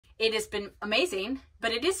it has been amazing,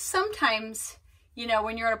 but it is sometimes, you know,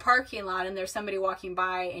 when you're in a parking lot and there's somebody walking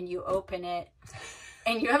by and you open it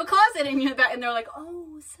and you have a closet and they're like,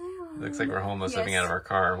 oh, Sarah. Looks like we're homeless living out of our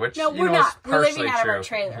car, which, no, we're not. We're living out of our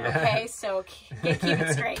trailer, okay? So keep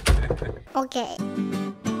it straight. Okay.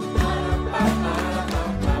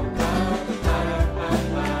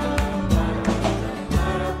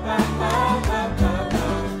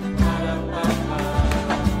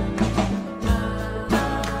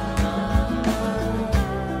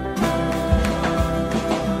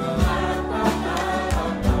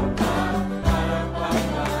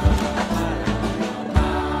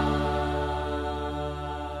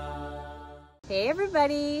 Hey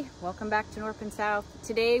everybody, welcome back to North and South.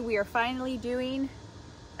 Today we are finally doing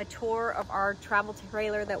a tour of our travel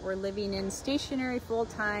trailer that we're living in stationary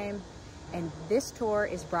full-time, and this tour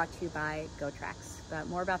is brought to you by GoTrax. But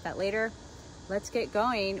more about that later. Let's get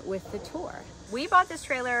going with the tour. We bought this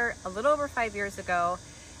trailer a little over 5 years ago,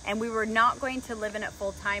 and we were not going to live in it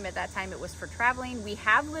full-time. At that time it was for traveling. We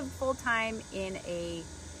have lived full-time in a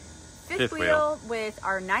fifth wheel with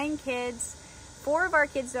our 9 kids. 4 of our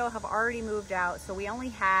kids, though, have already moved out, so we only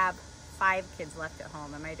have 5 kids left at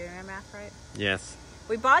home. Am I doing my math right? Yes.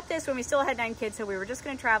 We bought this when we still had 9 kids, so we were just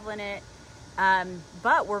going to travel in it.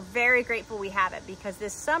 But we're very grateful we have it, because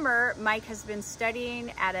this summer, Mike has been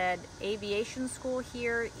studying at an aviation school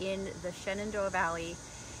here in the Shenandoah Valley.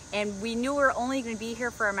 And we knew we were only going to be here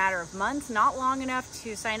for a matter of months, not long enough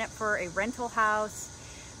to sign up for a rental house.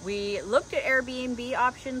 We looked at Airbnb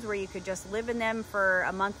options where you could just live in them for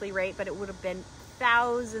a monthly rate, but it would have been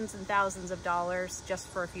thousands and thousands of dollars just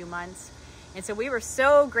for a few months. And so we were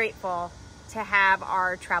so grateful to have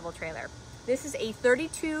our travel trailer. This is a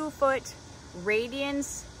 32-foot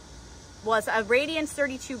Radiance, well, it's a Radiance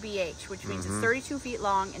 32BH, which means it's 32 feet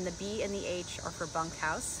long, and the B and the H are for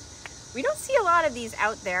bunkhouse. We don't see a lot of these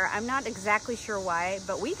out there. I'm not exactly sure why,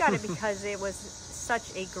 but we got it because it was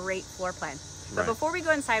such a great floor plan. But before we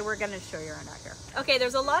go inside, we're going to show you around out here. Okay,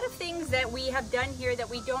 there's a lot of things that we have done here that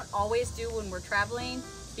we don't always do when we're traveling,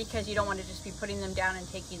 because you don't want to just be putting them down and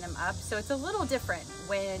taking them up. So it's a little different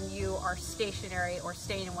when you are stationary or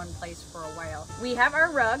staying in one place for a while. We have our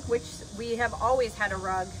rug, which we have always had a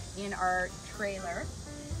rug in our trailer.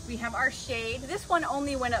 We have our shade. This one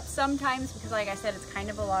only went up sometimes because, like I said, it's kind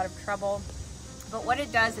of a lot of trouble. But what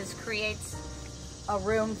it does is creates a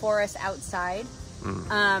room for us outside.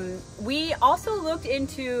 We also looked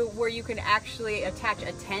into where you can actually attach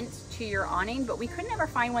a tent to your awning, but we could never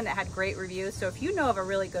find one that had great reviews. So if you know of a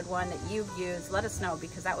really good one that you've used, let us know,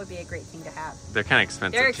 because that would be a great thing to have. They're kind of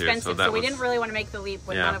expensive. They're expensive, too, so we didn't really want to make the leap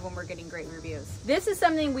when none of them were getting great reviews. This is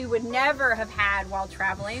something we would never have had while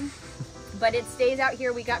traveling, but it stays out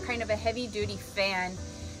here. We got kind of a heavy duty fan,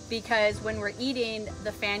 because when we're eating,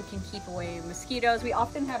 the fan can keep away mosquitoes. We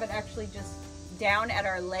often have it actually just down at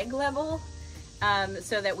our leg level,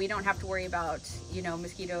 so that we don't have to worry about, you know,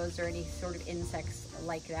 mosquitoes or any sort of insects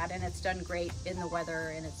like that. And it's done great in the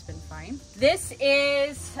weather, and it's been fine. This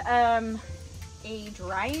is a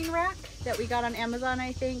drying rack that we got on Amazon,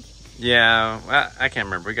 I think. Yeah, I can't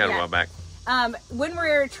remember. We got it a while back. When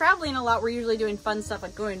we're traveling a lot, we're usually doing fun stuff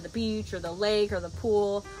like going to the beach or the lake or the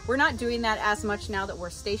pool. We're not doing that as much now that we're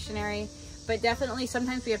stationary, but definitely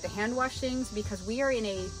sometimes we have to hand wash things, because we are in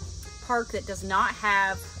a park that does not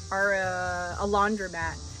have a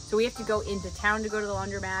laundromat, so we have to go into town to go to the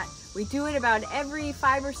laundromat. We do it about every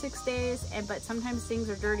 5 or 6 days, but sometimes things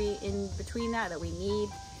are dirty in between that we need.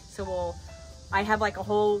 So I have like a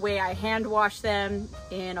whole way I hand wash them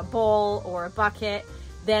in a bowl or a bucket.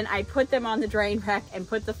 Then I put them on the drying rack and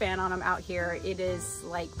put the fan on them out here. It is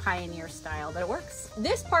like pioneer style, but it works.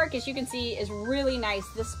 This park, as you can see, is really nice.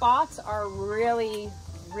 The spots are really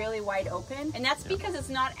wide open, and that's because it's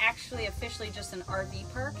not actually officially just an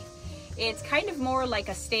RV park. It's kind of more like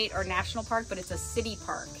a state or national park, but it's a city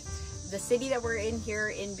park. The city that we're in here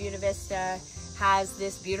in Buena Vista has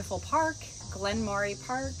this beautiful park, Glenmorey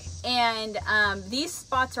Park, and these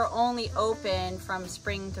spots are only open from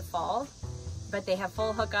spring to fall, but they have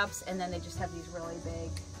full hookups, and then they just have these really big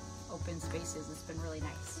open spaces. It's been really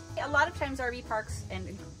nice. A lot of times RV parks, and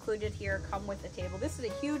included here, come with a table. This is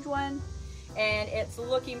a huge one, and it's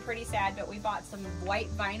looking pretty sad, but we bought some white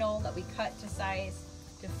vinyl that we cut to size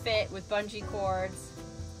to fit with bungee cords.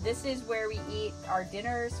 This is where we eat our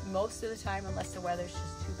dinners most of the time, unless the weather's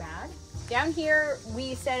just too bad. Down here,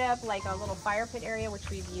 we set up like a little fire pit area, which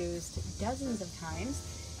we've used dozens of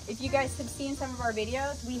times. If you guys have seen some of our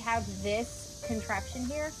videos, we have this contraption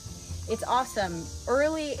here. It's awesome.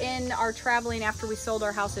 Early in our traveling, after we sold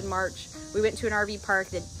our house in March, we went to an RV park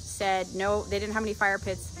that said no, they didn't have any fire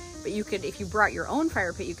pits, but you could, if you brought your own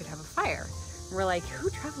fire pit, you could have a fire. We're like, who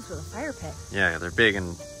travels with a fire pit? Yeah, they're big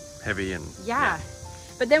and heavy and yeah.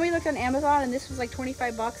 But then we looked on Amazon and this was like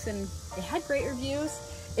 25 bucks and it had great reviews.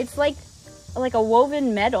 It's like a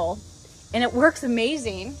woven metal and it works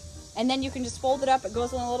amazing. And then you can just fold it up. It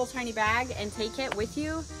goes in a little tiny bag and take it with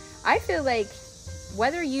you. I feel like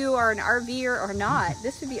whether you are an RVer or not,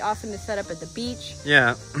 this would be awesome to set up at the beach.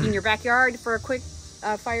 Yeah. In your backyard for a quick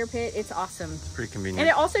fire pit. It's awesome. It's pretty convenient. And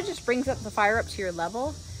it also just brings up the fire up to your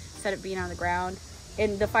level instead of being on the ground.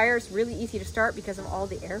 And the fire is really easy to start because of all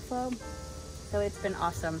the airflow. So it's been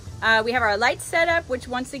awesome. We have our lights set up, which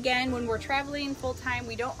once again, when we're traveling full time,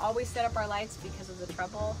 we don't always set up our lights because of the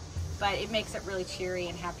trouble, but it makes it really cheery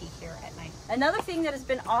and happy here at night. Another thing that has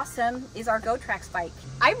been awesome is our GoTrax bike.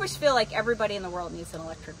 I just feel like everybody in the world needs an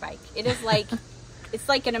electric bike. It is like, it's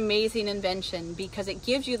like an amazing invention because it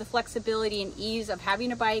gives you the flexibility and ease of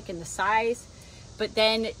having a bike and the size. But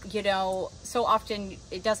then, you know, so often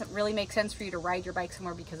it doesn't really make sense for you to ride your bike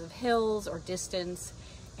somewhere because of hills or distance.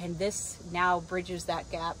 And this now bridges that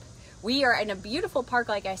gap. We are in a beautiful park,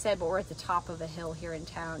 like I said, but we're at the top of a hill here in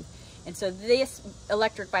town. And so this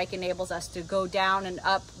electric bike enables us to go down and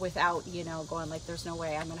up without, you know, going like, there's no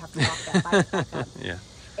way I'm gonna have to walk that bike back up. Yeah.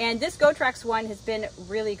 And this GoTrax one has been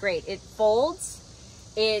really great. It folds.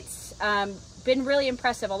 It's been really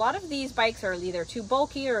impressive. A lot of these bikes are either too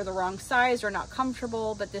bulky or the wrong size or not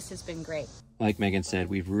comfortable, but this has been great. Like Megan said,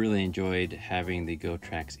 we've really enjoyed having the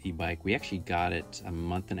GoTrax e-bike. We actually got it a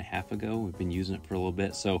month and a half ago. We've been using it for a little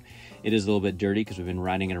bit, so it is a little bit dirty because we've been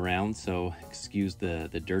riding it around, so excuse the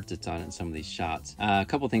dirt that's on it in some of these shots. A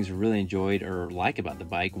couple things we really enjoyed or like about the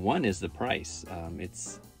bike. One is the price.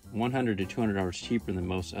 It's $100 to $200 cheaper than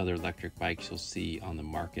most other electric bikes you'll see on the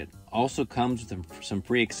market. Also comes with some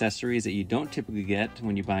free accessories that you don't typically get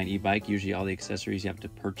when you buy an e-bike. Usually all the accessories you have to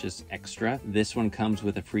purchase extra. This one comes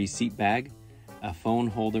with a free seat bag, a phone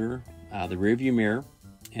holder, the rear view mirror,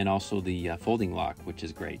 and also the folding lock, which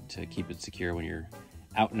is great to keep it secure when you're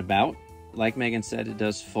out and about. Like Megan said, it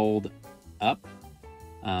does fold up,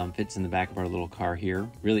 fits in the back of our little car here.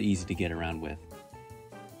 Really easy to get around with.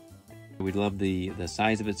 We love the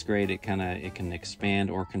size of it's great. It can expand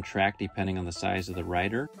or contract depending on the size of the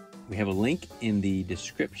rider. We have a link in the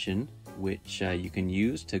description which you can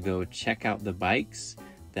use to go check out the bikes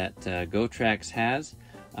that GoTrax has.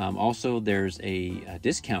 Also, there's a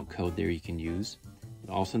discount code there you can use,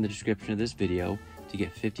 also in the description of this video, to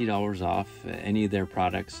get $50 off any of their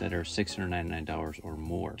products that are $699 or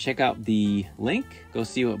more. Check out the link, go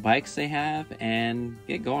see what bikes they have, and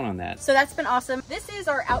get going on that. So that's been awesome. This is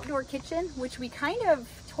our outdoor kitchen, which we kind of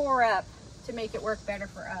tore up to make it work better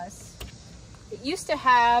for us. It used to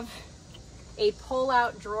have a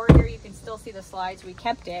pull-out drawer here. You can still see the slides. We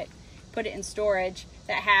kept it, put it in storage,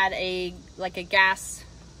 that had a gas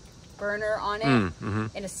burner on it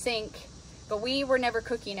and a sink, but we were never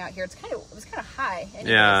cooking out here. It was kind of high anyways.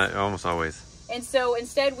 Yeah, almost always. And so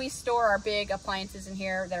instead we store our big appliances in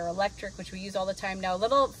here that are electric, which we use all the time. Now, a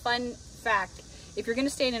little fun fact, if you're going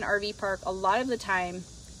to stay in an RV park, a lot of the time,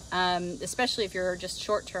 especially if you're just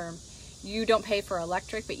short term, you don't pay for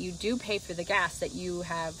electric, but you do pay for the gas that you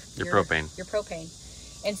have, your propane.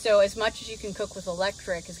 And so as much as you can cook with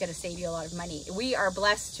electric is going to save you a lot of money. We are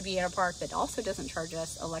blessed to be in a park that also doesn't charge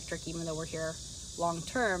us electric, even though we're here long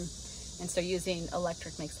term. And so using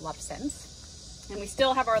electric makes a lot of sense. And we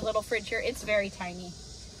still have our little fridge here. It's very tiny.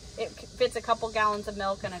 It fits a couple gallons of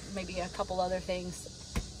milk and maybe a couple other things.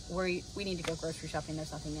 We need to go grocery shopping.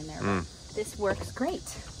 There's nothing in there. But this works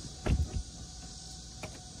great.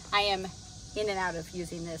 I am in and out of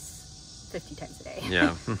using this 50 times a day.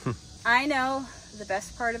 Yeah. I know the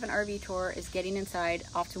best part of an RV tour is getting inside.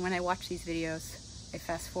 Often when I watch these videos, I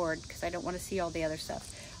fast forward because I don't want to see all the other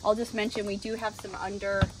stuff. I'll just mention we do have some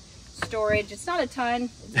under storage. It's not a ton,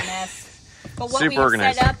 it's a mess. But what we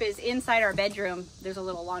set up is inside our bedroom, there's a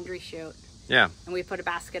little laundry chute. Yeah. And we put a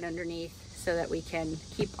basket underneath so that we can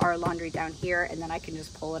keep our laundry down here, and then I can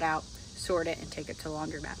just pull it out, sort it, and take it to the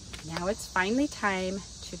laundromat. Now it's finally time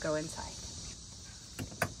to go inside.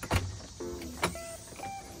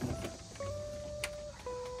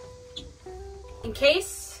 In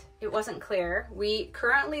case it wasn't clear, we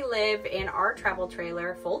currently live in our travel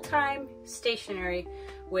trailer, full-time, stationary,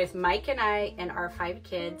 with Mike and I and our 5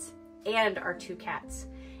 kids and our 2 cats.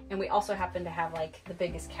 And we also happen to have like the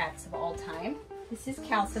biggest cats of all time. This is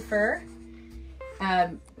Calcifer.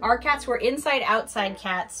 Our cats were inside-outside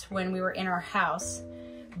cats when we were in our house,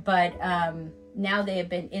 but now they have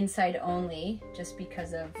been inside only just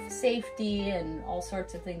because of safety and all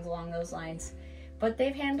sorts of things along those lines. But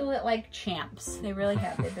they've handled it like champs. They really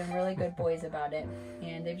have. They've been really good boys about it.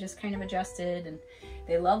 And they've just kind of adjusted, and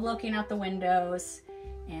they love looking out the windows.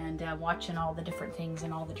 and watching all the different things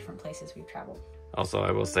and all the different places we've traveled. Also,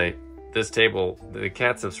 I will say, this table, the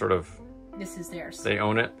cats have sort of... This is theirs. They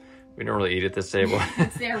own it. We don't really eat at this table.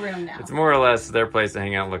 It's their room now. It's more or less their place to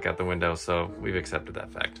hang out and look out the window, so we've accepted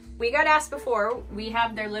that fact. We got asked before, we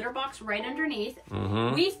have their litter box right underneath.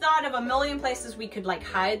 We thought of a million places we could like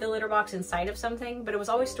hide the litter box inside of something, but it was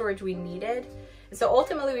always storage we needed. And so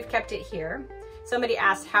ultimately we've kept it here. Somebody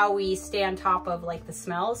asked how we stay on top of like the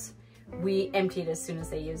smells. We empty it as soon as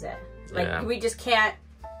they use it. Like we just can't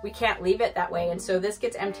leave it that way. And so this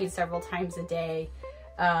gets emptied several times a day.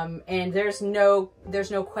 And there's no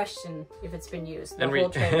question if it's been used. The whole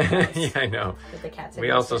tray yeah, I know. That the cats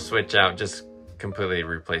we also switch out, just completely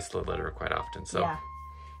replace the litter quite often. So yeah,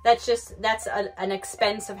 that's an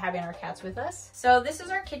expense of having our cats with us. So this is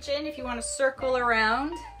our kitchen. If you want to circle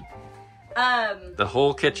around, the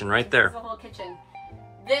whole kitchen right there. The whole kitchen.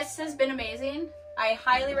 This has been amazing. I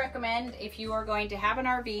highly recommend if you are going to have an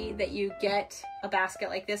RV that you get a basket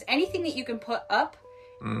like this. Anything that you can put up,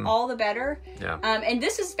 all the better. Yeah. And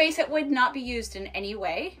this is space that would not be used in any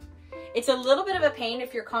way. It's a little bit of a pain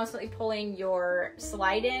if you're constantly pulling your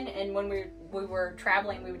slide in, and when we were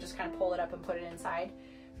traveling, we would just kind of pull it up and put it inside.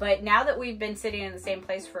 But now that we've been sitting in the same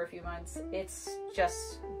place for a few months, it's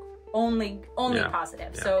just only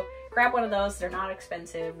positive. Yeah. So grab one of those. They're not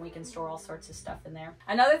expensive. We can store all sorts of stuff in there.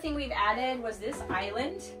 Another thing we've added was this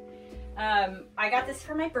island. I got this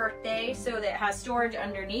for my birthday, so that it has storage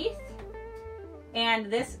underneath.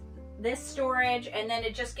 And this storage, and then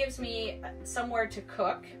it just gives me somewhere to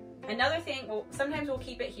cook. Another thing, well, sometimes we'll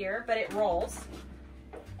keep it here, but it rolls.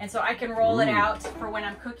 And so I can roll it out for when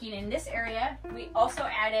I'm cooking in this area. We also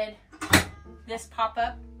added this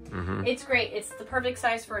pop-up. It's great. It's the perfect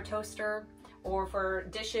size for a toaster or for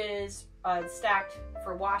dishes, stacked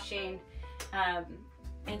for washing.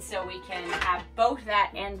 And so we can have both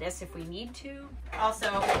that and this if we need to. Also,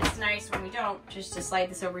 it's nice when we don't, just to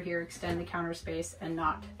slide this over here, extend the counter space, and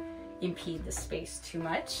not impede the space too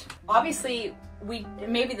much. Obviously,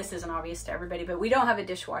 maybe this isn't obvious to everybody, but we don't have a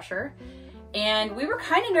dishwasher. And we were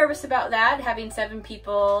kind of nervous about that, having 7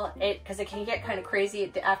 people, because it can get kind of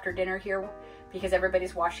crazy after dinner here, because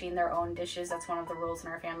everybody's washing their own dishes. That's one of the rules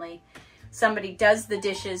in our family. Somebody does the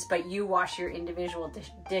dishes, but you wash your individual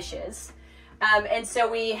dishes. And so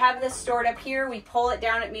we have this stored up here. We pull it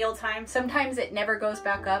down at mealtime. Sometimes it never goes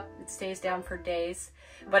back up. It stays down for days.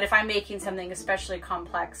 But if I'm making something especially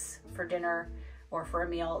complex for dinner or for a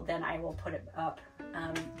meal, then I will put it up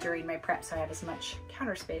during my prep so I have as much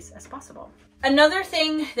counter space as possible. Another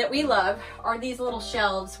thing that we love are these little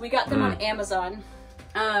shelves. We got them on Amazon.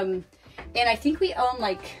 And I think we own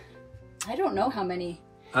like, I don't know how many.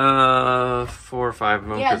 4 or 5 of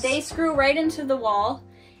them. Yeah, they screw right into the wall.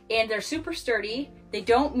 And they're super sturdy. They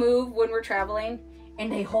don't move when we're traveling,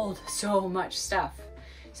 and they hold so much stuff.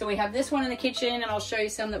 So we have this one in the kitchen, and I'll show you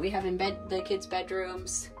some that we have in the kids'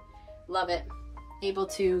 bedrooms. Love it. Able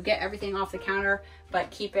to get everything off the counter,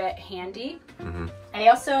 but keep it handy. I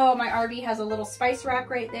also, my RV has a little spice rack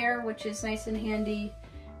right there, which is nice and handy.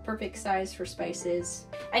 Perfect size for spices.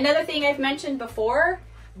 Another thing I've mentioned before,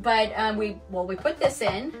 but we put this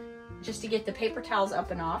in just to get the paper towels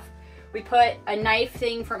up and off. We put a knife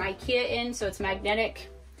thing from IKEA in, so it's magnetic.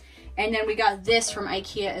 And then we got this from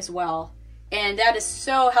IKEA as well. And that is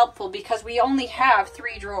so helpful because we only have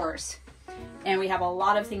 3 drawers. And we have a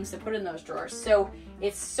lot of things to put in those drawers. So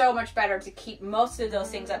it's so much better to keep most of those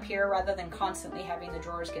things up here rather than constantly having the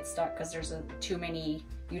drawers get stuck because there's too many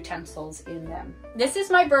utensils in them. This is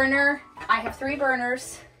my burner. I have 3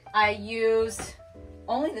 burners. I use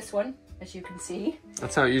only this one, as you can see.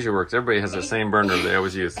 That's how it usually works. Everybody has the same burner they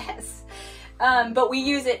always use. Yes. But we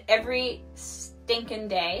use it every stinking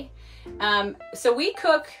day. So we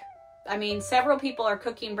cook, I mean, several people are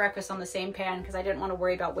cooking breakfast on the same pan because I didn't want to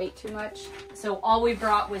worry about weight too much. So all we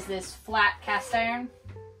brought was this flat cast iron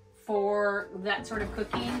for that sort of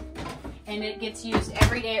cooking. And it gets used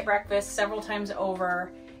every day at breakfast, several times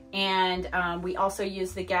over. And we also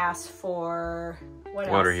use the gas for, what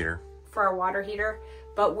else? Water heater. For our water heater.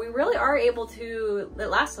 But we really are able to, it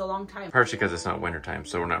lasts a long time. Partially because it's not wintertime,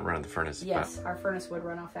 so we're not running the furnace. Yes, our furnace would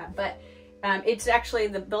run off that. But it's actually,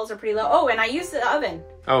 the bills are pretty low. Oh, and I use the oven.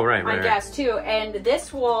 Oh, right, on gas too. And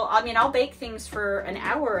this will, I mean, I'll bake things for an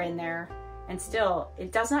hour in there. And still,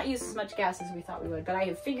 it does not use as much gas as we thought we would. But I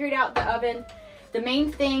have figured out the oven. The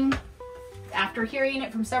main thing, after hearing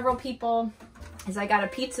it from several people, is I got a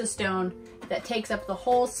pizza stone that takes up the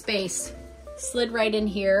whole space slid right in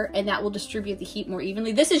here, and that will distribute the heat more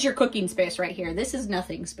evenly. This is your cooking space right here. This is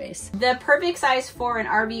nothing space. The perfect size for an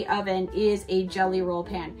RV oven is a jelly roll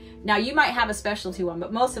pan. Now you might have a specialty one,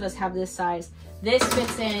 but most of us have this size. This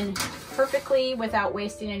fits in perfectly without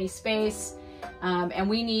wasting any space, and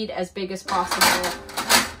we need as big as possible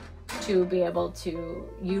to be able to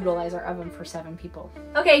utilize our oven for 7 people.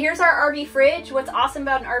 Okay, here's our RV fridge. What's awesome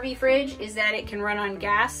about an RV fridge is that it can run on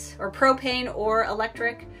gas or propane or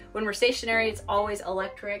electric. When we're stationary, it's always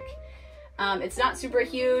electric. It's not super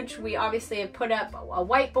huge. We obviously have put up a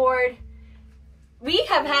whiteboard. We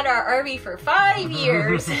have had our RV for 5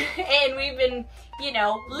 years and we've been, you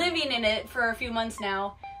know, living in it for a few months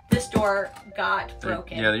now. This door got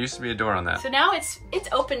broken. Yeah, there used to be a door on that. So now it's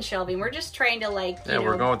open shelving. We're just trying to, like, you know,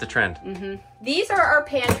 we're going with the trend. These are our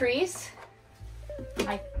pantries.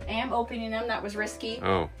 I am opening them. That was risky.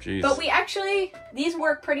 Oh, geez. But we actually, these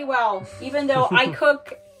work pretty well. Even though I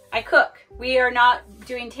cook. We are not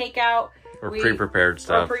doing takeout. Or pre-prepared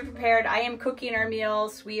stuff. Or pre-prepared. I am cooking our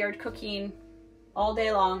meals. We are cooking all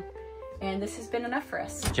day long. And this has been enough for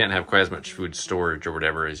us. You can't have quite as much food storage or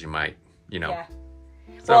whatever as you might, you know. Yeah.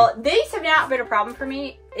 So, well, these have not been a problem for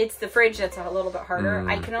me. It's the fridge that's a little bit harder.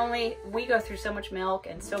 We go through so much milk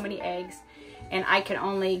and so many eggs, and I can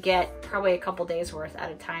only get probably a couple days worth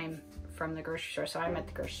at a time from the grocery store. So I'm at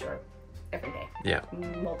the grocery store every day. Yeah.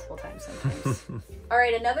 Multiple times sometimes. All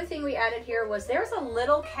right, another thing we added here was there's a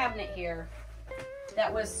little cabinet here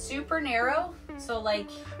that was super narrow. So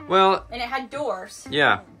like, well, and it had doors.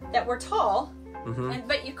 Yeah. That were tall,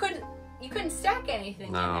 but you couldn't stack anything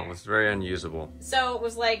in there. It was very unusable. So it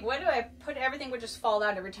was like, what do I put? Everything would just fall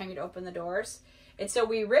out every time you'd open the doors. And so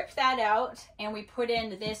we ripped that out and we put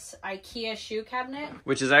in this IKEA shoe cabinet.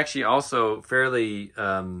 Which is actually also fairly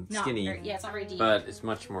skinny. It's not very deep. But it's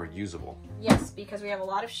much more usable. Yes, because we have a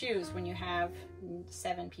lot of shoes when you have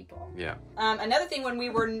 7 people. Yeah. Another thing, when we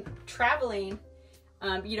were traveling,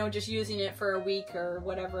 you know, just using it for a week or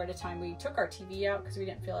whatever at a time, we took our TV out because we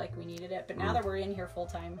didn't feel like we needed it. But now that we're in here full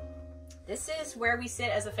time, this is where we sit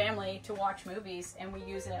as a family to watch movies, and we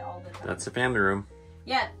use it all the time. That's the family room.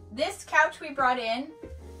 Yeah, this couch we brought in,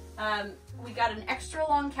 we got an extra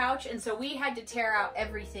long couch, and so we had to tear out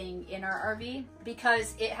everything in our RV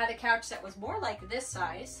because it had a couch that was more like this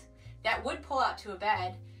size that would pull out to a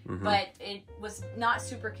bed, but it was not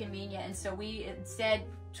super convenient, and so we instead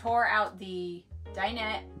tore out the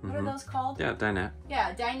dinette. What are those called? Yeah, dinette.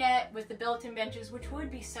 Yeah, dinette with the built-in benches, which would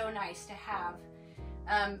be so nice to have.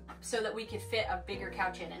 So that we could fit a bigger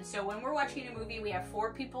couch in. And so when we're watching a movie, we have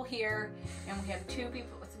 4 people here, and we have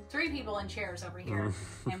 3 people in chairs over here,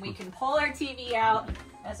 and we can pull our TV out,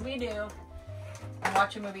 as we do, and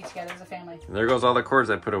watch a movie together as a family. There goes all the cords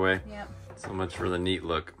I put away. Yep. So much for the neat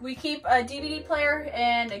look. We keep a DVD player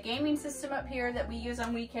and a gaming system up here that we use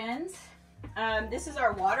on weekends. This is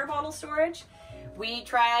our water bottle storage. We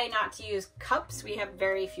try not to use cups. We have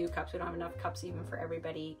very few cups. We don't have enough cups even for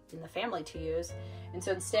everybody in the family to use. And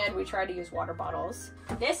so instead we try to use water bottles.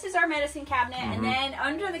 This is our medicine cabinet. And then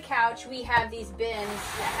under the couch we have these bins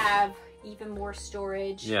that have even more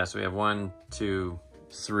storage. Yeah, so we have 1, 2,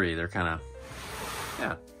 3. They're kind of,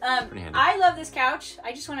 pretty handy. I love this couch.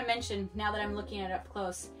 I just want to mention, now that I'm looking at it up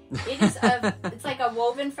close, it is it's like a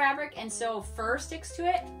woven fabric, and so fur sticks to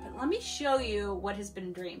it. But let me show you what has been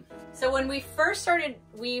a dream. So when we first started,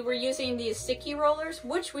 we were using these sticky rollers,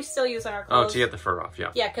 which we still use on our clothes. Oh, to get the fur off,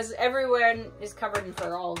 yeah. Yeah, because everyone is covered in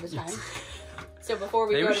fur all the time. So before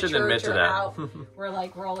we go to church or out, we're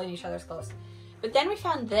like rolling each other's clothes. But then we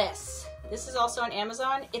found this. This is also on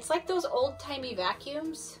Amazon. It's like those old-timey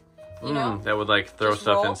vacuums. You know, that would like throw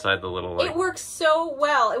stuff inside the little, like... It works so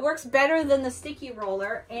well. It works better than the sticky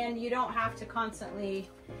roller, and you don't have to constantly,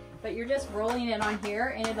 but you're just rolling it on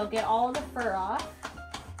here and it'll get all the fur off.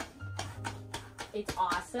 It's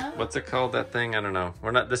awesome. What's it called, that thing? I don't know. We're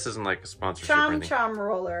not, this isn't like a sponsorship or anything. Chom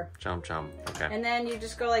roller. Chom, okay. And then you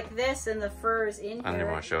just go like this and the fur is in here. I don't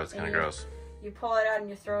even want to show it. It's kind of gross. You pull it out and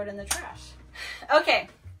you throw it in the trash. Okay.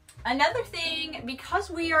 Another thing,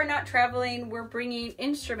 because we are not traveling, we're bringing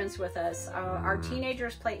instruments with us. Our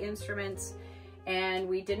teenagers play instruments, and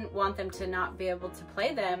we didn't want them to not be able to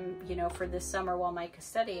play them, you know, for this summer while Mike is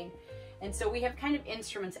studying. And so we have kind of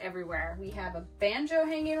instruments everywhere. We have a banjo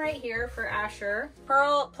hanging right here for Asher.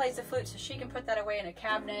 Pearl plays the flute, so she can put that away in a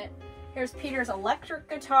cabinet. Here's Peter's electric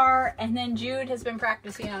guitar, and then Jude has been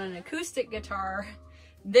practicing on an acoustic guitar.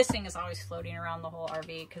 This thing is always floating around the whole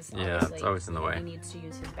RV because it's always in the way. He needs to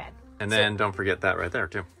use his bed. And then don't forget that right there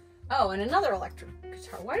too. Oh, and another electric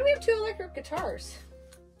guitar. Why do we have 2 electric guitars?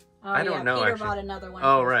 Oh, I don't know. Peter actually bought another one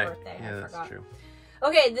for his right. birthday. Yeah, I that's forgot. true.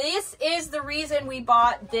 Okay, this is the reason we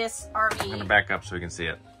bought this RV. I'm gonna back up so we can see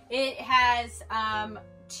it. It has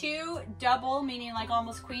 2 double, meaning like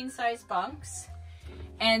almost queen size bunks,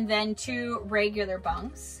 and then 2 regular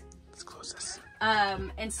bunks. Let's close this.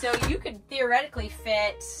 And so you could theoretically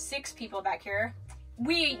fit 6 people back here.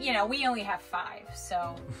 We only have 5,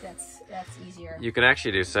 so that's easier. You could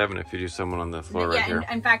actually do 7 if you do someone on the floor right here.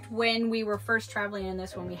 In fact, when we were first traveling in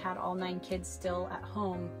this, when we had all 9 kids still at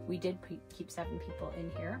home, we did keep 7 people in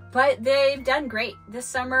here. But they've done great. This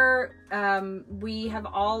summer, we have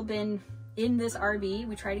all been in this RV.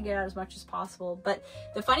 We try to get out as much as possible. But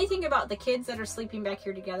the funny thing about the kids that are sleeping back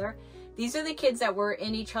here together, these are the kids that were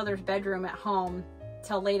in each other's bedroom at home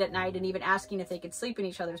till late at night and even asking if they could sleep in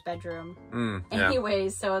each other's bedroom.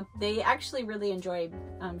 Anyways, so they actually really enjoy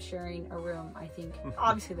sharing a room, I think.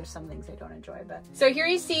 Obviously there's some things they don't enjoy, but so here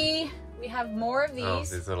you see we have more of these. Oh,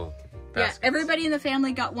 these little baskets. Yeah, everybody in the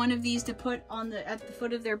family got one of these to put on at the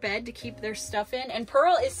foot of their bed to keep their stuff in. And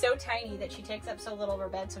Pearl is so tiny that she takes up so little of her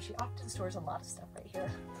bed, so she often stores a lot of stuff right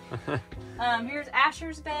here. Here's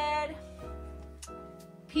Asher's bed,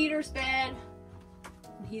 Peter's bed,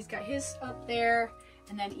 and he's got his up there.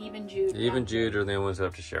 And then even Jude. Even Jude are the only ones who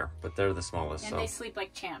have to share, but they're the smallest. And they sleep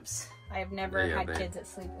like champs. I have never had kids that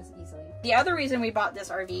sleep as easily. The other reason we bought this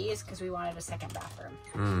RV is because we wanted a second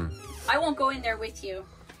bathroom. I won't go in there with you,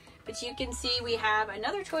 but you can see we have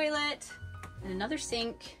another toilet and another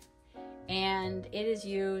sink, and it is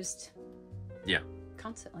used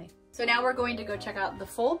constantly. So now we're going to go check out the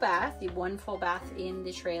full bath, the 1 full bath in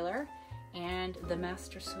the trailer, and the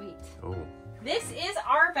master suite. Oh. This is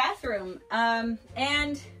our bathroom,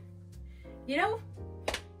 and you know,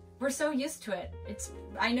 we're so used to it.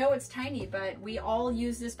 I know it's tiny, but we all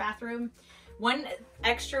use this bathroom. One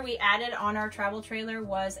extra we added on our travel trailer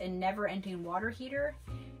was a never-ending water heater.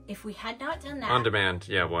 If we had not done that, on demand,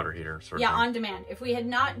 water heater sort of thing. On demand. If we had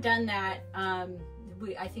not done that,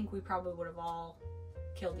 I think we probably would have all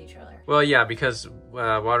killed each other. Well, yeah, because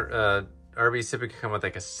RVs typically come with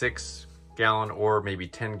like a 6-gallon or maybe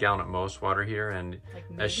 10-gallon at most water heater, and like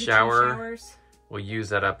a shower will use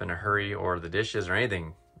that up in a hurry, or the dishes or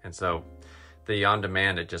anything. And so the on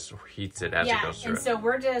demand, it just heats it as it goes through. And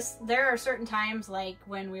so there are certain times like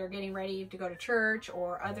when we were getting ready to go to church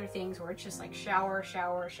or other things where it's just like shower.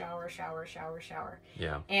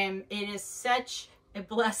 Yeah. And it is such a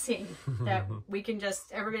blessing that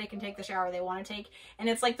everybody can take the shower they want to take. And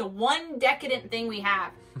it's like the one decadent thing we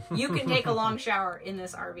have. You can take a long shower in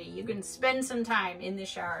this RV. You can spend some time in this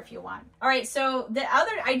shower if you want. All right, so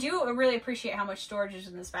I do really appreciate how much storage is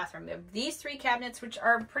in this bathroom. We have these 3 cabinets, which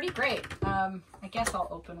are pretty great. I guess I'll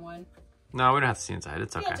open one. No, we don't have to see inside.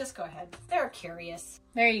 It's okay. Yeah, just go ahead. They're curious.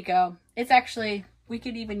 There you go. It's actually, we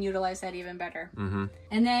could even utilize that even better.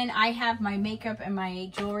 And then I have my makeup and my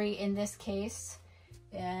jewelry in this case.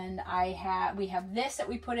 And we have this that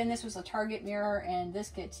we put in. This was a Target mirror, and this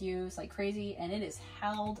gets used like crazy, and it is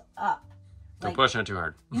held up. Don't push it too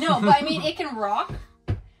hard. No, but I mean, it can rock,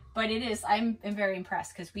 but it is, I'm very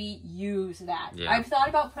impressed because we use that. Yeah. I've thought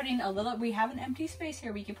about putting we have an empty space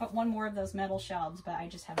here. We could put one more of those metal shelves, but I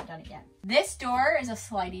just haven't done it yet. This door is a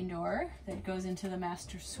sliding door that goes into the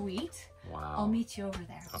master suite. Wow. I'll meet you over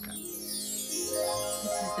there. Okay. This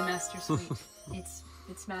is the master suite.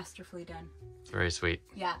 It's masterfully done. Very sweet.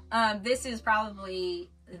 Yeah. This is probably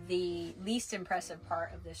the least impressive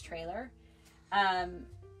part of this trailer,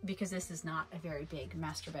 because this is not a very big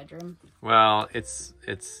master bedroom. Well,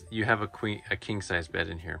 you have a king size bed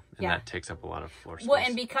in here, and that takes up a lot of floor space. Well,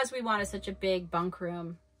 and because we wanted such a big bunk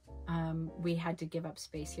room, we had to give up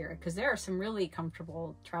space here, because there are some really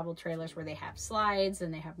comfortable travel trailers where they have slides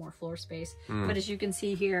and they have more floor space. But as you can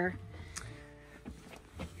see here,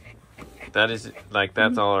 that is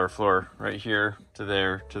that's all our floor right here to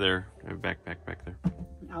there back there.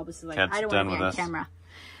 Obviously, like, Cat's I don't done want to with be on us.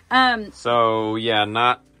 camera. So yeah,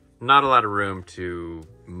 not a lot of room to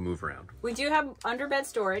move around. We do have underbed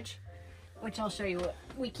storage, which I'll show you.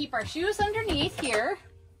 We keep our shoes underneath here,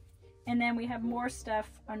 and then we have more stuff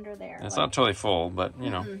under there. It's not totally full, but you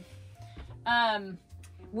know.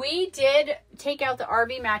 We did take out the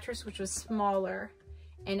RV mattress, which was smaller,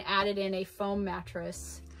 and added in a foam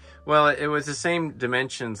mattress. Well, it was the same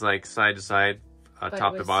dimensions, like side to side,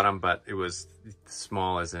 top to bottom, but it was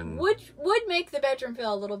small as in... Would make the bedroom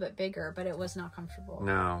feel a little bit bigger, but it was not comfortable.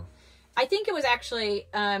 No. I think it was actually,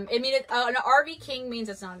 an RV king means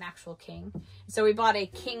it's not an actual king. So we bought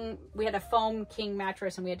we had a foam king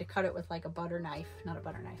mattress, and we had to cut it with like a butter knife, not a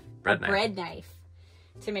butter knife, bread knife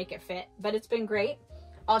to make it fit. But it's been great.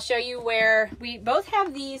 I'll show you where we both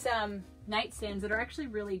have these nightstands that are actually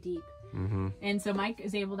really deep. And so Mike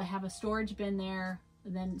is able to have a storage bin there,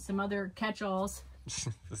 and then some other catch-alls.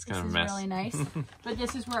 This kind of mess. Really nice. But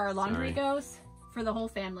this is where our laundry goes. for the whole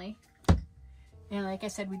family. And like I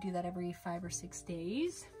said, we do that every 5 or 6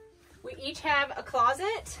 days. We each have a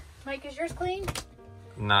closet. Mike, is yours clean?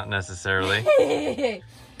 Not necessarily.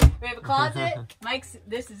 We have a closet. Mike's,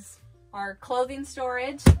 this is our clothing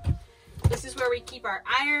storage. This is where we keep our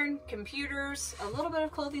iron, computers, a little bit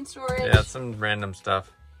of clothing storage. Yeah, some random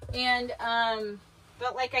stuff. And,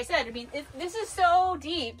 but like I said, I mean, this is so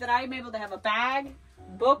deep that I'm able to have a bag,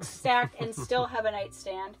 books stacked, and still have a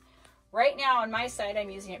nightstand. Right now on my side, I'm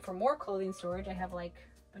using it for more clothing storage. I have like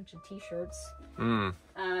a bunch of t-shirts.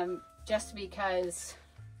 Just because...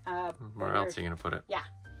 where else are you going to put it? Yeah.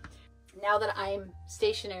 Now that I'm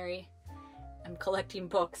stationary, I'm collecting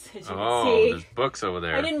books, as you can Oh, see. there's books over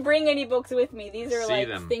there. I didn't bring any books with me. These are like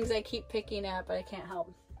them. things I keep picking at, but I can't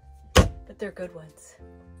help. But they're good ones.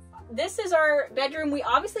 This is our bedroom. We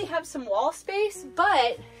obviously have some wall space,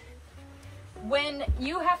 but when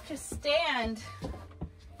you have to stand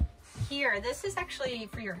here, this is actually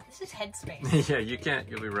for your, this is headspace. Yeah, you can't,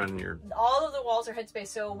 you'll be running your... All of the walls are headspace,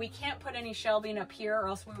 so we can't put any shelving up here or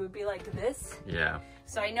else we would be like this. Yeah.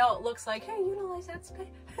 So I know it looks like, hey, utilize that space.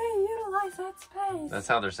 Hey, utilize that space. That's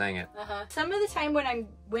how they're saying it. Some of the time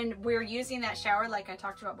when we're using that shower, like I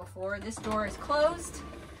talked about before, this door is closed,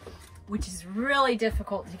 which is really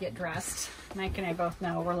difficult to get dressed. Mike and I both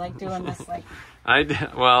know we're like doing this like.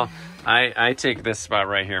 I take this spot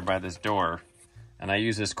right here by this door, and I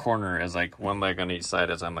use this corner as like one leg on each side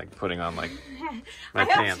as I'm like putting on like my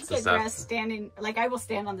pants and stuff. Dressed standing, like I will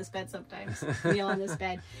stand on this bed sometimes, kneel on this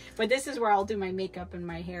bed. But this is where I'll do my makeup and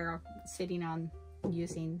my hair, sitting on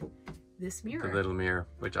using this mirror. The little mirror,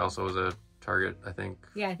 which also is a Target, I think.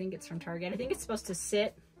 Yeah, I think it's from Target. I think it's supposed to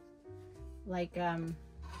sit like yeah,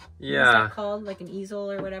 what's that called, like an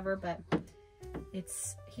easel or whatever, but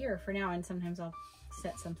it's here for now, and sometimes I'll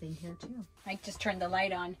set something here too. I just turned the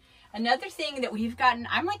light on. Another thing that we've gotten,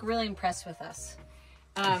 I'm like really impressed with us.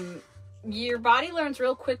 Your body learns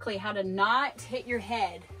real quickly how to not hit your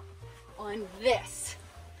head on this,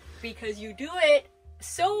 because you do it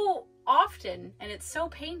so often and it's so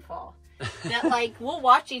painful that like we'll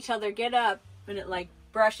watch each other get up and it like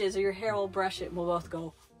brushes, or your hair will brush it, and we'll both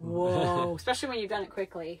go, whoa, especially when you've done it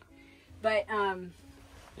quickly. But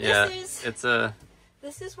yeah,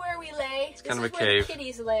 this is where we lay. It's kind of a cave. This is where the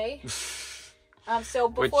kitties lay. So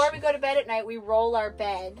before we go to bed at night, we roll our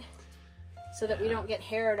bed so that we don't get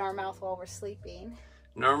hair in our mouth while we're sleeping.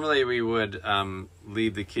 Normally we would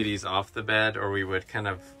leave the kitties off the bed, or we would kind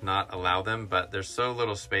of not allow them, but there's so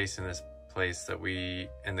little space in this place that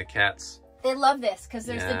and the cats. They love this because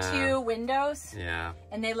there's the 2 windows. Yeah.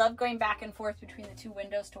 And they love going back and forth between the 2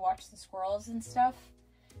 windows to watch the squirrels and stuff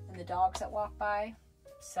and the dogs that walk by.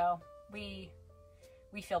 So we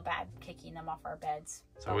feel bad kicking them off our beds.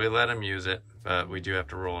 So we let them use it, but we do have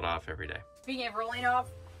to roll it off every day. Speaking of rolling off.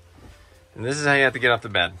 And this is how you have to get off the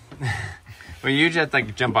bed. Well, you just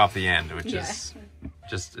like jump off the end, which is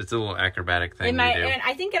just, it's a little acrobatic thing we do. And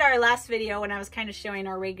I think in our last video, when I was kind of showing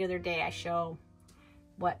our regular day, I show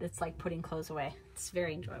what it's like putting clothes away. It's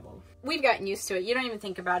very enjoyable. We've gotten used to it. You don't even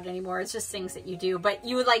think about it anymore. It's just things that you do. But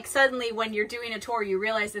you like suddenly when you're doing a tour, you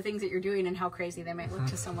realize the things that you're doing and how crazy they might look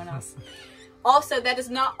to someone else. Also, that is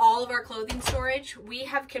not all of our clothing storage. We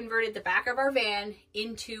have converted the back of our van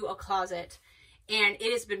into a closet, and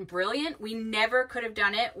it has been brilliant. We never could have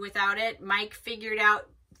done it without it. Mike figured out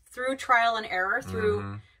through trial and error,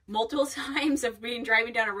 through multiple times of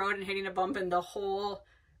driving down a road and hitting a bump and the whole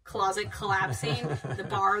closet collapsing, the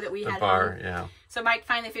bar that we had on. Yeah. So Mike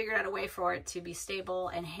finally figured out a way for it to be stable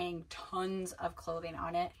and hang tons of clothing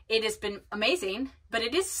on it. It has been amazing, but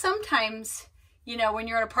it is sometimes, you know, when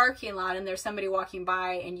you're in a parking lot and there's somebody walking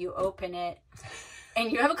by and you open it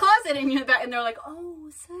and you have a closet in your back and they're like, oh,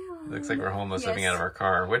 Sarah. Looks like we're homeless living out of our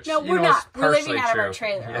car, which, no, we're not. We're living out of our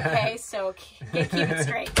trailer, okay? So keep it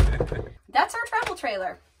straight. That's our travel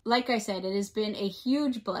trailer. Like I said, it has been a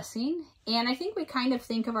huge blessing. And I think we kind of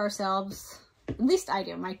think of ourselves, at least I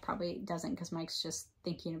do. Mike probably doesn't, because Mike's just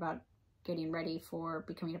thinking about getting ready for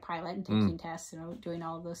becoming a pilot and taking tests and doing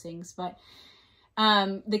all of those things. But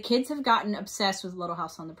the kids have gotten obsessed with Little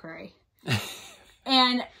House on the Prairie.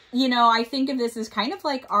 And, you know, I think of this as kind of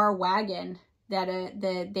like our wagon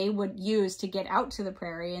that they would use to get out to the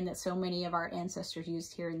prairie, and that so many of our ancestors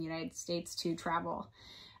used here in the United States to travel.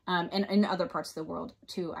 And in other parts of the world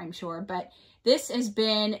too, I'm sure. But this has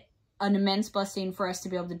been an immense blessing for us to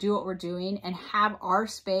be able to do what we're doing and have our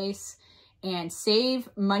space and save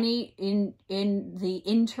money in the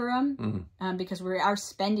interim, because we are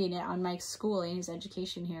spending it on Mike's schooling, his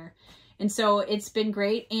education here. And so it's been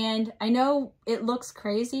great. And I know it looks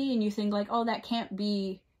crazy and you think like, oh, that can't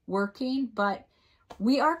be working, but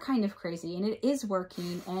we are kind of crazy and it is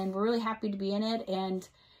working and we're really happy to be in it. And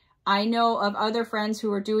I know of other friends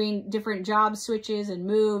who are doing different job switches and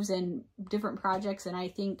moves and different projects. And I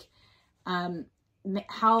think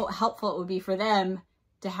how helpful it would be for them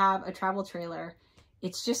to have a travel trailer.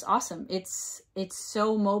 It's just awesome. It's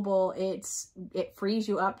so mobile. It frees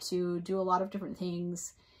you up to do a lot of different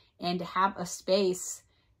things and to have a space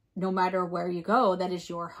no matter where you go that is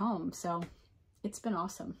your home. So it's been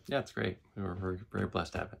awesome. Yeah, it's great. We're very, very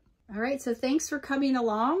blessed to have it. All right, so thanks for coming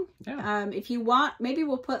along. Yeah. If you want, maybe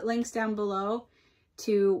we'll put links down below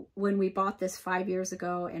to when we bought this 5 years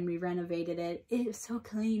ago and we renovated it. It was so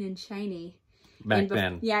clean and shiny. Back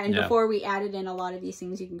then. Yeah, and before we added in a lot of these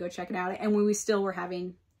things, you can go check it out. And when we still were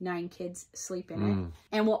having 9 kids sleep in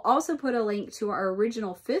it. And we'll also put a link to our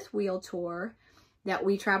original 5th wheel tour that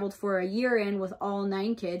we traveled for a year in with all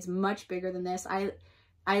 9 kids, much bigger than this.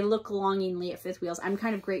 I look longingly at 5th wheels. I'm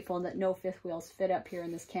kind of grateful that no 5th wheels fit up here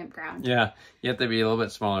in this campground. Yeah, you have to be a little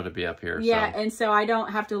bit smaller to be up here. Yeah, so. And so I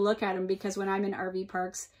don't have to look at them, because when I'm in RV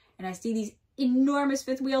parks and I see these enormous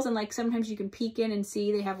 5th wheels, and like sometimes you can peek in and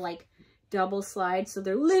see they have like double slides, so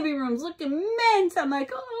their living rooms look immense. I'm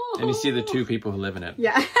like, oh. And you see the 2 people who live in it.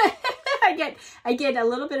 Yeah. I get a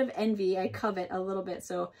little bit of envy. I covet a little bit.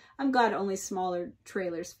 So I'm glad only smaller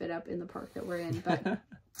trailers fit up in the park that we're in. But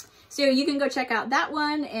so you can go check out that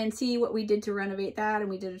one and see what we did to renovate that. And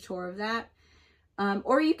we did a tour of that.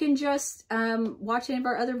 Or you can just watch any of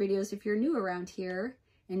our other videos if you're new around here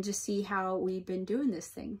and just see how we've been doing this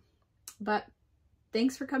thing. But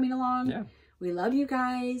thanks for coming along. Yeah. We love you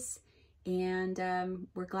guys. And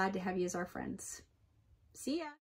we're glad to have you as our friends. See ya.